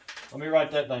 Let me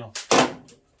write that down.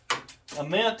 I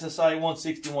meant to say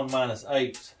 161 minus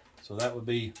 8, so that would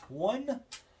be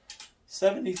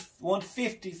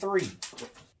 153.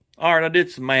 All right, I did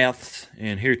some maths,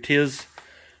 and here it is.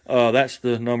 That's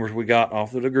the numbers we got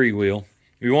off the degree wheel.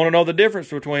 If you want to know the difference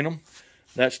between them,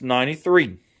 that's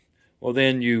 93. Well,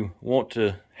 then you want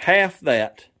to half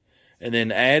that and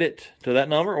then add it to that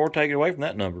number or take it away from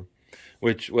that number,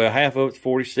 which, well, half of it's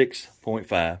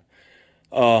 46.5.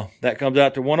 That comes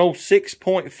out to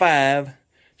 106.5.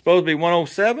 Supposed to be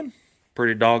 107.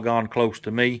 Pretty doggone close to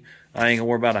me. I ain't gonna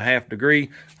worry about a half degree.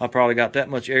 I probably got that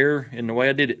much error in the way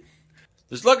I did it.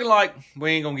 It's looking like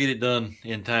we ain't gonna get it done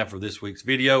in time for this week's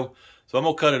video, so I'm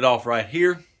gonna cut it off right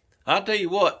here. I'll tell you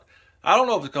what, I don't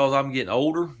know if it's because I'm getting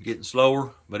older, getting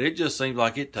slower, but it just seems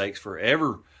like it takes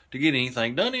forever to get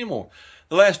anything done anymore.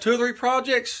 The last 2 or 3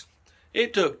 projects,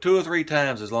 it took 2 or 3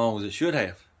 times as long as it should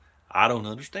have. I don't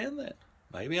understand that.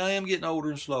 Maybe I am getting older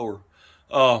and slower.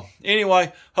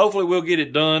 Anyway, hopefully we'll get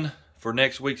it done for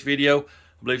next week's video.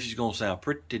 I believe she's going to sound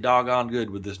pretty doggone good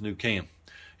with this new cam.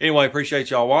 Anyway,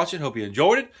 appreciate y'all watching. Hope you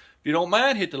enjoyed it. If you don't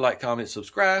mind, hit the like, comment,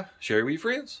 subscribe, share it with your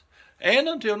friends. And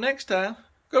until next time,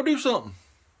 go do something.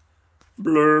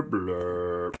 Blur,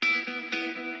 blur.